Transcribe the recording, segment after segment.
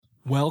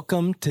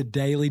Welcome to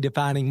Daily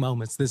Defining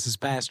Moments. This is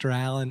Pastor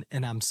Allen,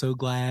 and I'm so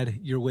glad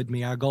you're with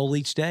me. Our goal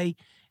each day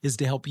is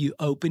to help you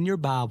open your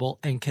Bible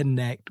and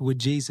connect with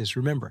Jesus.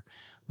 Remember,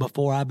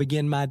 before I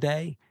begin my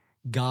day,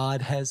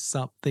 God has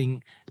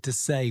something to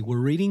say. We're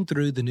reading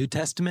through the New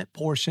Testament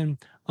portion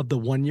of the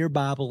One-Year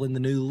Bible in the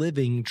New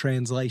Living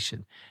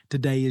Translation.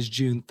 Today is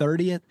June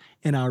 30th,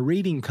 and our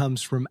reading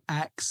comes from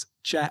Acts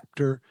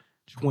chapter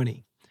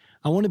 20.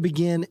 I want to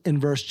begin in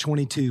verse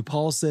 22.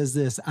 Paul says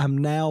this, I'm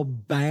now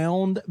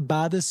bound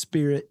by the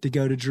Spirit to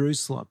go to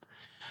Jerusalem.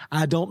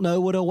 I don't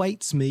know what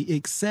awaits me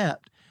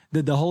except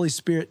that the Holy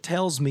Spirit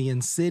tells me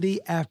in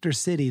city after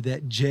city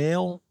that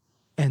jail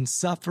and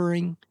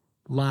suffering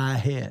lie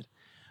ahead.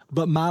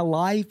 But my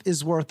life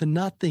is worth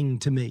nothing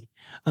to me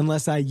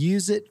unless I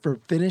use it for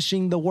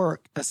finishing the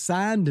work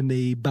assigned to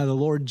me by the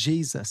Lord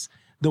Jesus,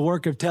 the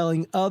work of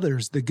telling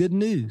others the good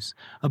news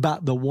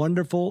about the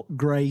wonderful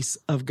grace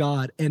of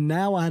God. And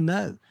now I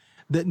know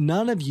that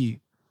none of you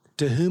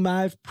to whom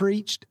I've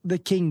preached the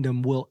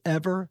kingdom will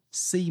ever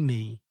see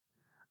me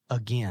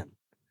again.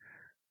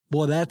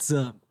 Boy, that's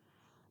a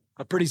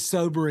pretty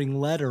sobering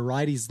letter,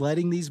 right? He's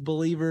letting these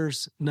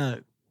believers know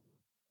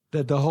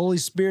that the Holy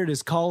Spirit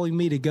is calling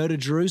me to go to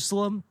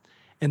Jerusalem,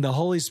 and the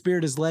Holy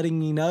Spirit is letting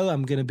me know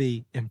I'm going to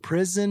be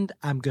imprisoned,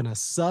 I'm going to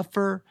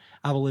suffer,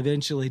 I will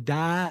eventually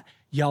die.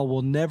 Y'all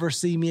will never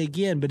see me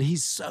again. But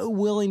he's so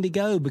willing to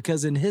go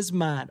because in his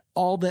mind,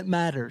 all that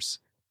matters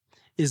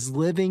is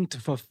living to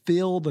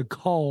fulfill the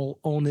call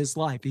on his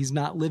life. He's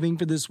not living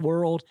for this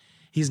world.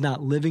 He's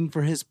not living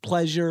for his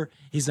pleasure.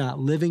 He's not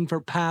living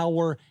for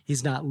power.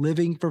 He's not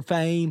living for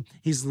fame.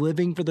 He's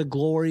living for the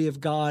glory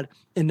of God.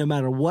 And no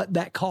matter what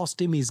that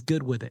cost him, he's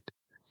good with it.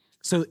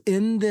 So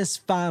in this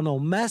final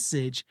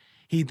message,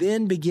 he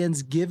then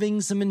begins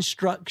giving some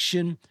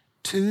instruction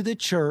to the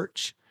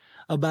church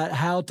about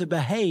how to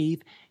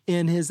behave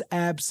in his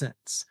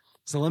absence.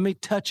 So let me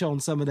touch on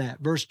some of that.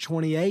 Verse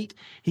 28,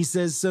 he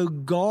says, so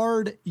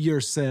guard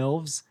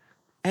yourselves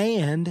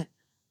and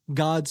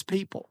God's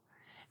people.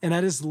 And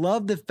I just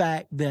love the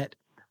fact that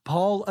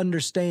Paul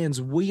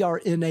understands we are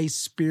in a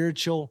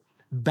spiritual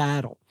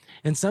battle.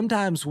 And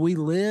sometimes we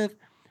live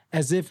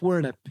as if we're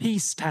in a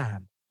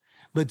peacetime.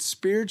 But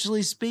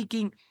spiritually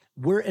speaking,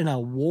 we're in a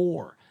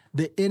war.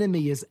 The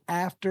enemy is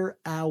after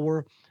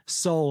our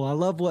soul. I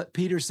love what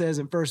Peter says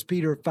in 1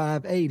 Peter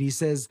 5:8. He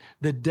says,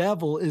 the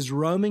devil is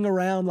roaming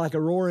around like a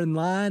roaring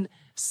lion,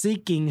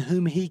 seeking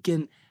whom he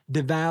can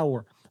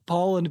devour.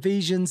 Paul in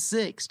Ephesians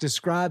 6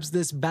 describes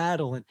this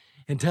battle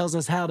and tells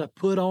us how to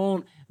put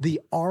on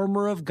the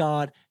armor of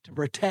God to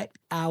protect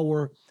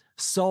our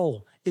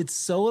soul. It's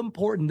so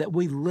important that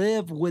we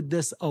live with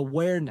this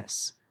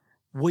awareness.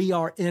 We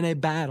are in a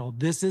battle.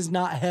 This is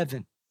not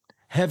heaven.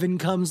 Heaven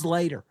comes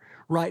later.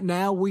 Right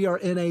now, we are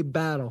in a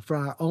battle for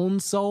our own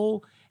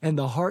soul and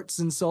the hearts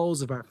and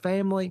souls of our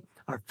family,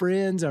 our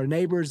friends, our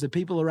neighbors, the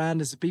people around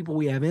us, the people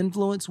we have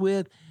influence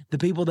with, the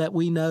people that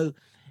we know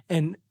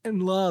and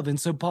love. And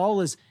so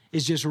Paul is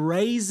just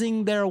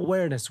raising their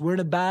awareness. We're in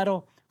a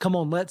battle. Come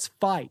on, let's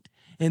fight.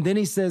 And then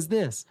he says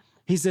this.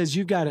 He says,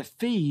 you've got to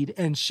feed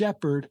and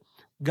shepherd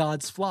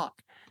God's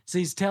flock. So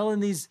he's telling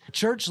these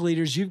church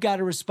leaders, you've got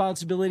a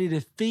responsibility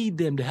to feed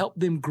them, to help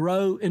them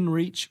grow and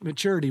reach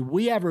maturity.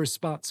 We have a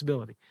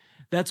responsibility.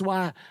 That's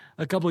why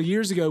a couple of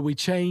years ago, we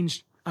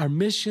changed our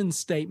mission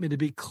statement to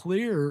be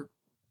clear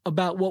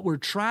about what we're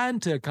trying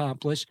to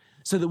accomplish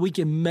so that we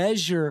can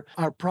measure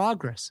our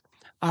progress.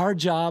 Our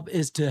job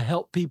is to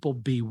help people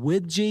be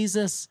with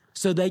Jesus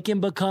so they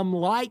can become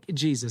like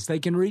Jesus. They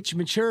can reach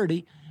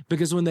maturity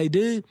because when they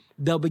do,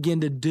 they'll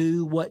begin to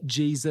do what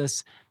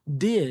Jesus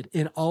did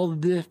in all the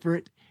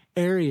different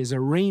areas,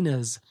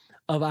 arenas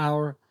of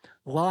our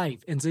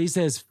life. And so he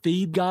says,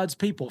 feed God's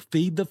people,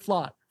 feed the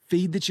flock,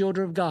 feed the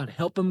children of God,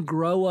 help them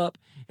grow up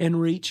and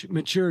reach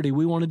maturity.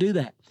 We want to do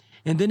that.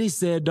 And then he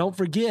said, don't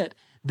forget,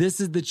 this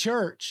is the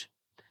church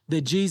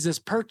that Jesus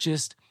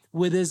purchased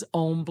with his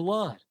own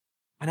blood.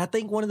 And I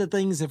think one of the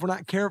things, if we're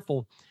not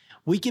careful,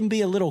 we can be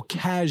a little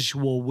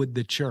casual with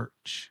the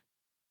church.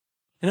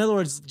 In other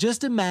words,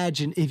 just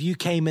imagine if you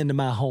came into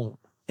my home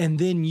and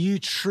then you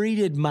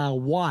treated my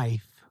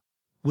wife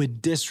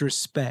with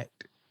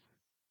disrespect.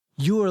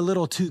 You were a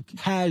little too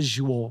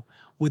casual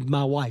with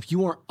my wife. You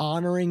weren't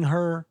honoring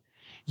her.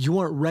 You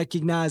weren't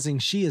recognizing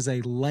she is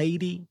a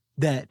lady,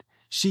 that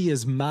she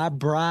is my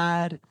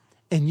bride.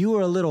 And you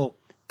were a little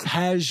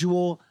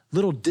casual,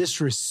 little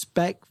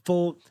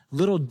disrespectful,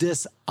 little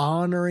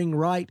dishonoring,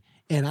 right?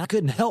 And I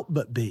couldn't help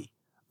but be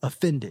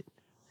offended.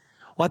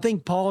 Well, I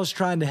think Paul is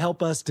trying to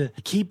help us to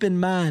keep in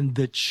mind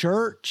the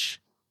church.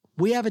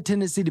 We have a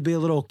tendency to be a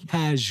little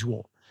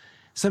casual,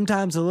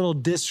 sometimes a little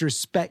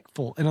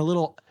disrespectful and a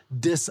little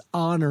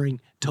dishonoring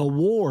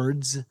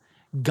towards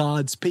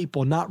God's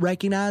people, not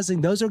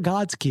recognizing those are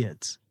God's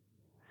kids.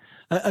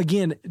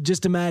 Again,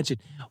 just imagine,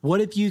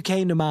 what if you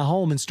came to my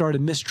home and started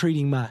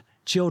mistreating my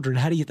children?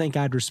 How do you think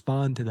I'd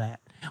respond to that?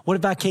 What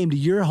if I came to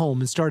your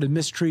home and started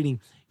mistreating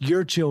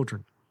your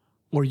children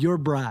or your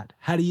bride?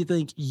 How do you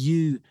think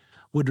you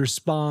would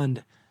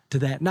respond to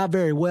that. Not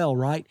very well,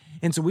 right?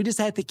 And so we just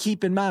have to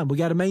keep in mind, we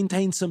got to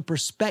maintain some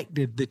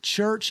perspective. The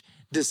church,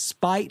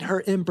 despite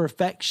her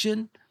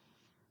imperfection,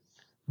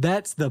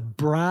 that's the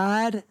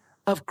bride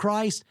of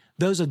Christ.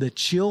 Those are the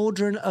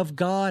children of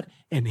God,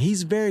 and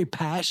he's very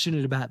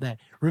passionate about that.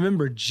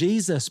 Remember,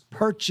 Jesus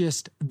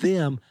purchased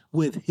them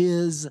with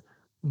his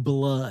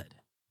blood.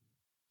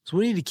 So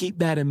we need to keep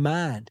that in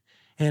mind.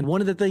 And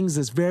one of the things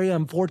that's very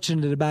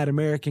unfortunate about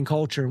American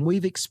culture, and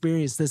we've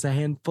experienced this a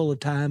handful of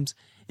times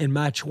in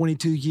my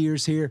 22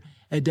 years here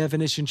at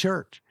Definition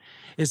Church,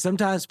 is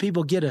sometimes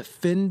people get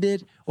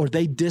offended or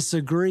they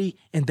disagree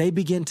and they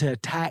begin to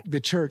attack the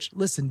church.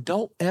 Listen,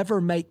 don't ever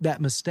make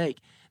that mistake.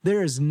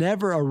 There is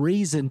never a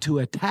reason to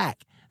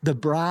attack the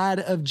bride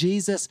of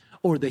Jesus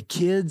or the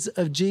kids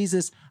of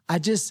Jesus.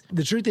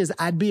 The truth is,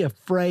 I'd be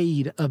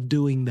afraid of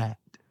doing that.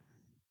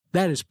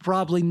 That is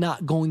probably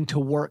not going to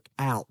work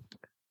out.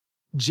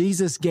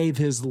 Jesus gave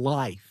his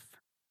life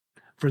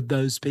for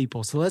those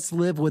people. So let's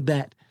live with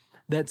that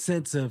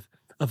sense of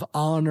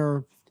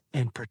honor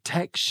and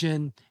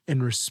protection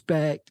and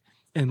respect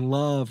and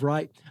love,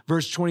 right?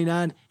 Verse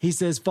 29, he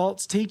says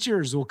false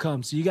teachers will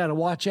come. So you got to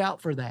watch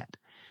out for that.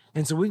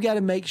 And so we've got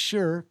to make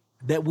sure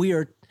that we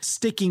are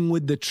sticking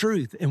with the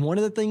truth. And one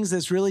of the things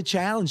that's really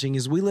challenging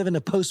is we live in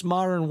a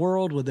postmodern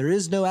world where there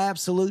is no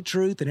absolute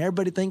truth and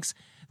everybody thinks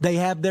they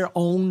have their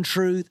own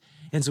truth.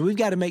 And so we've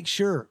got to make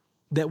sure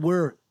that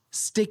we're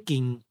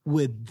sticking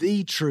with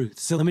the truth.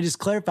 So let me just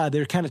clarify,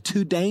 there are kind of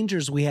two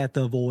dangers we have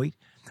to avoid.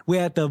 We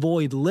have to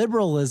avoid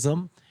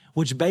liberalism,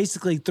 which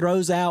basically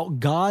throws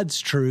out God's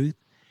truth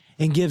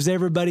and gives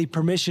everybody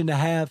permission to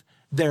have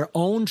their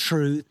own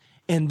truth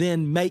and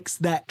then makes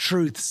that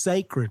truth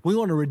sacred. We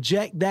want to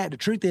reject that. The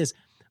truth is,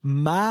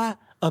 my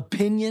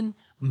opinion,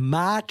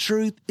 my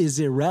truth is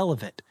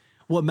irrelevant.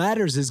 What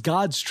matters is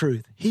God's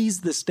truth.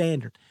 He's the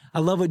standard. I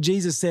love what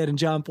Jesus said in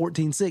John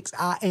 14:6.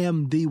 I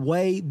am the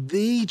way,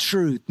 the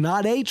truth,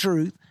 not a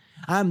truth.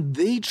 I'm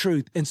the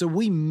truth. And so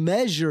we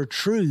measure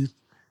truth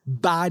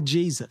by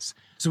Jesus.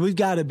 So we've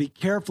got to be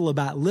careful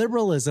about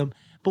liberalism,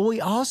 but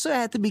we also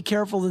have to be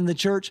careful in the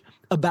church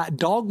about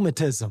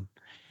dogmatism.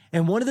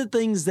 And one of the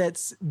things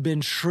that's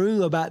been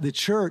true about the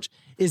church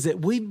is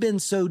that we've been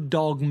so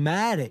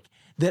dogmatic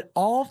that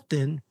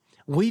often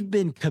we've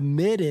been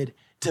committed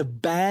to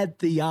bad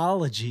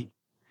theology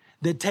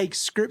that takes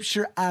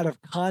scripture out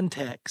of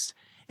context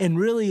and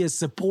really is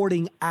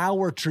supporting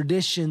our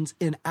traditions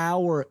and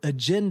our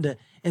agenda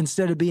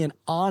instead of being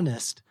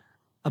honest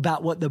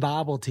about what the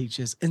Bible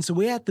teaches. And so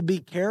we have to be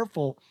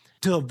careful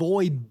to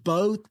avoid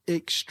both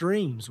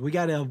extremes. We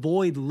got to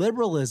avoid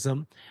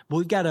liberalism, but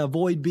we've got to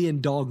avoid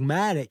being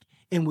dogmatic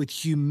and with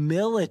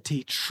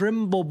humility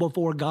tremble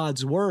before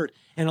God's word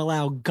and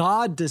allow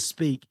God to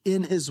speak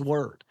in his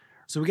word.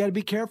 So we got to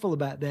be careful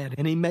about that.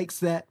 And he makes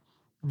that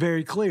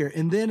very clear.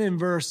 And then in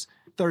verse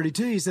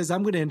 32, he says,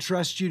 I'm going to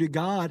entrust you to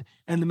God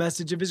and the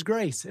message of his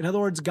grace. In other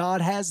words,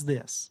 God has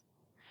this.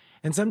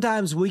 And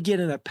sometimes we get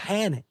in a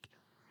panic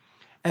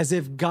as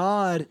if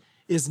God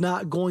is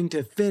not going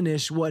to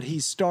finish what he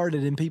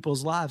started in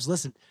people's lives.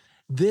 Listen,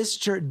 this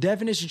church,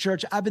 Definition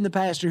Church, I've been the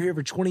pastor here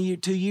for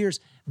 22 years,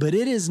 but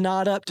it is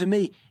not up to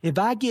me. If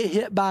I get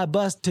hit by a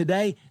bus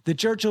today, the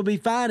church will be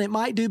fine. It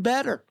might do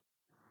better,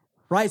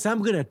 right? So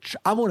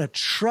I want to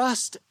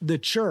trust the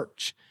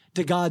church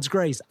to God's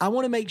grace. I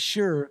want to make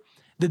sure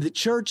that the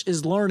church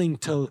is learning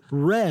to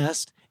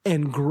rest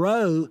and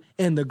grow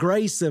in the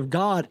grace of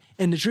God.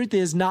 And the truth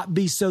is not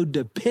be so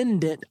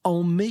dependent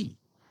on me.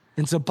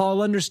 And so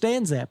Paul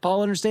understands that.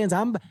 Paul understands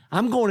I'm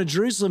going to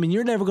Jerusalem and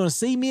you're never going to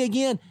see me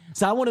again.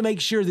 So I want to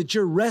make sure that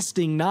you're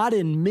resting not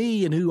in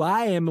me and who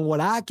I am and what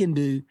I can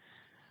do,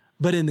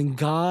 but in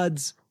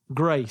God's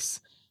grace.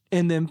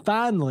 And then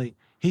finally,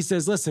 he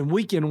says, listen,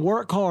 we can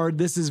work hard.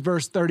 This is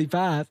verse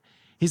 35.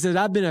 He said,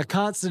 I've been a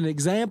constant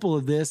example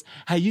of this,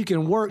 how you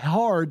can work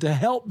hard to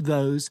help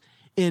those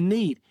in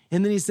need.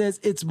 And then he says,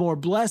 it's more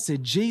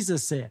blessed,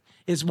 Jesus said,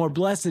 it's more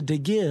blessed to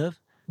give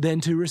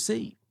than to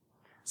receive.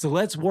 So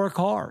let's work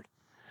hard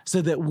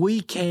so that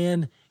we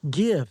can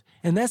give.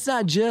 And that's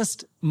not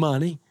just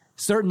money,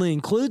 certainly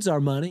includes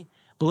our money,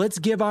 but let's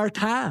give our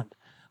time.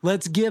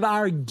 Let's give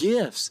our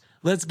gifts.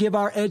 Let's give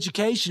our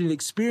education and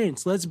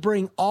experience. Let's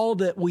bring all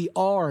that we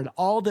are and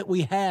all that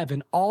we have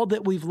and all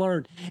that we've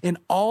learned and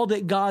all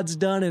that God's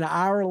done in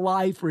our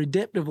life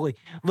redemptively.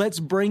 Let's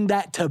bring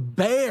that to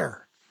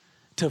bear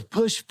to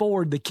push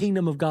forward the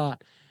kingdom of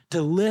God,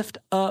 to lift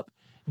up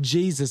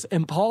Jesus.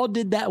 And Paul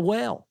did that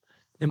well.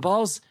 And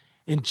Paul's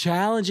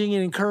challenging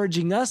and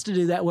encouraging us to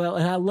do that well.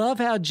 And I love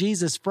how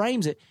Jesus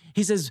frames it.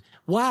 He says,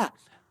 why?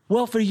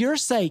 Well, for your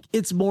sake,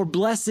 it's more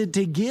blessed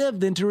to give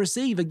than to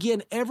receive.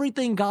 Again,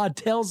 everything God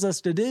tells us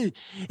to do,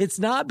 it's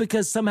not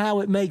because somehow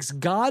it makes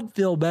God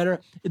feel better.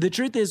 The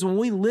truth is, when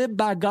we live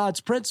by God's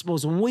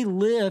principles, when we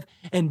live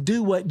and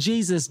do what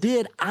Jesus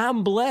did,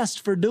 I'm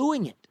blessed for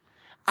doing it.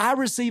 I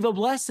receive a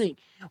blessing.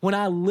 When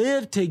I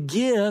live to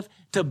give,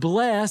 to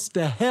bless,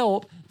 to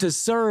help, to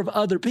serve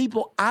other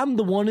people, I'm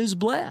the one who's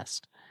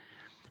blessed.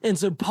 And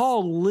so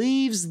Paul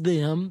leaves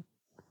them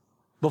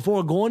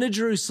before going to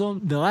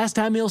Jerusalem, the last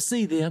time he'll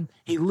see them,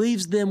 he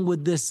leaves them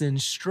with this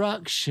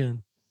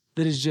instruction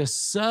that is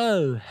just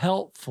so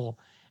helpful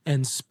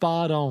and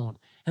spot on.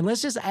 And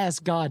let's just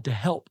ask God to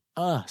help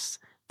us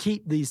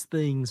keep these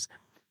things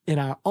in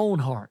our own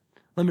heart.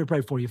 Let me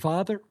pray for you.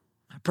 Father,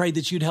 I pray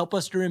that you'd help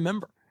us to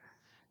remember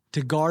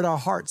to guard our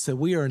hearts, that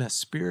we are in a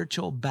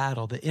spiritual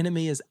battle. The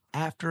enemy is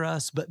after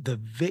us, but the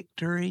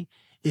victory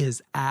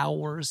is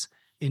ours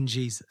in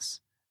Jesus.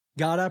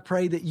 God, I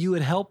pray that you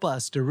would help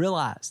us to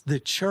realize the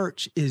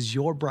church is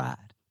your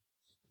bride,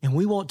 and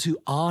we want to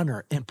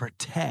honor and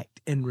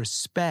protect and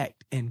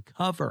respect and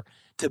cover,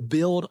 to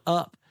build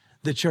up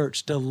the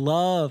church, to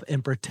love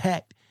and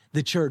protect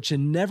the church,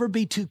 and never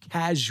be too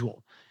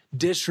casual,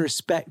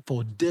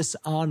 disrespectful,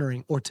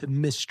 dishonoring, or to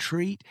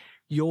mistreat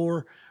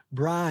your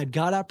bride.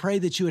 God, I pray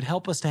that you would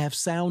help us to have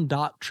sound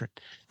doctrine.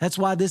 That's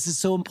why this is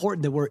so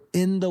important, that we're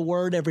in the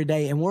Word every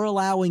day and we're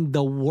allowing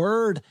the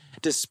Word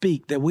to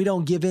speak, that we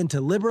don't give in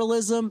to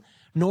liberalism,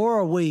 nor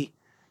are we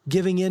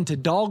giving in to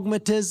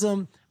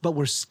dogmatism, but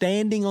we're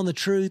standing on the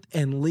truth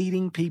and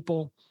leading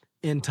people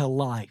into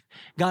life.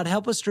 God,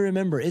 help us to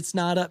remember it's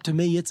not up to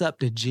me, it's up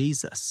to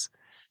Jesus,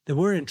 that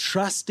we're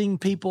entrusting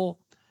people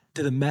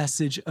to the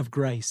message of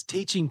grace,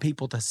 teaching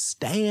people to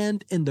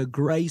stand in the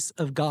grace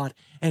of God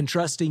and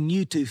trusting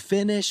you to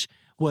finish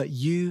what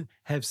you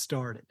have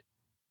started.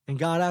 And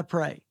God, I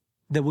pray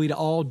that we'd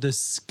all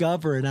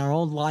discover in our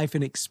own life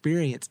and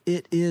experience,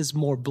 it is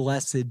more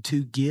blessed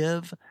to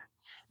give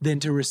than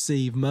to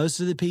receive. Most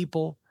of the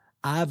people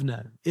I've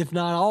known, if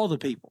not all the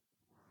people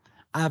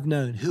I've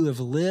known who have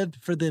lived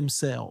for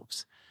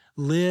themselves,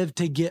 lived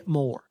to get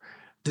more,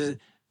 to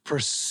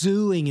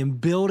pursuing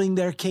and building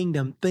their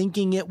kingdom,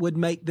 thinking it would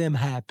make them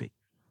happy.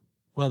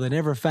 Well, they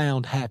never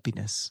found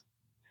happiness.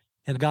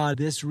 And God,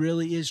 this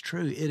really is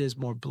true. It is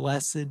more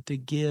blessed to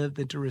give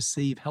than to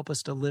receive. Help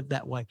us to live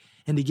that way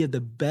and to give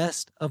the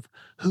best of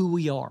who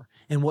we are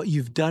and what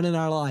you've done in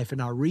our life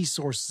and our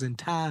resources and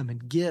time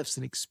and gifts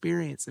and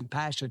experience and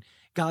passion.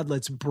 God,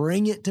 let's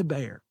bring it to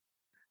bear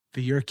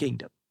for your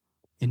kingdom.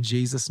 In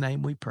Jesus'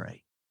 name we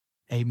pray.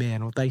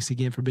 Amen. Well, thanks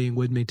again for being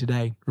with me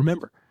today.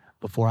 Remember,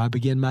 before I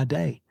begin my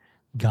day,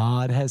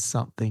 God has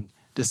something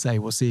to say.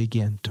 We'll see you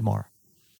again tomorrow.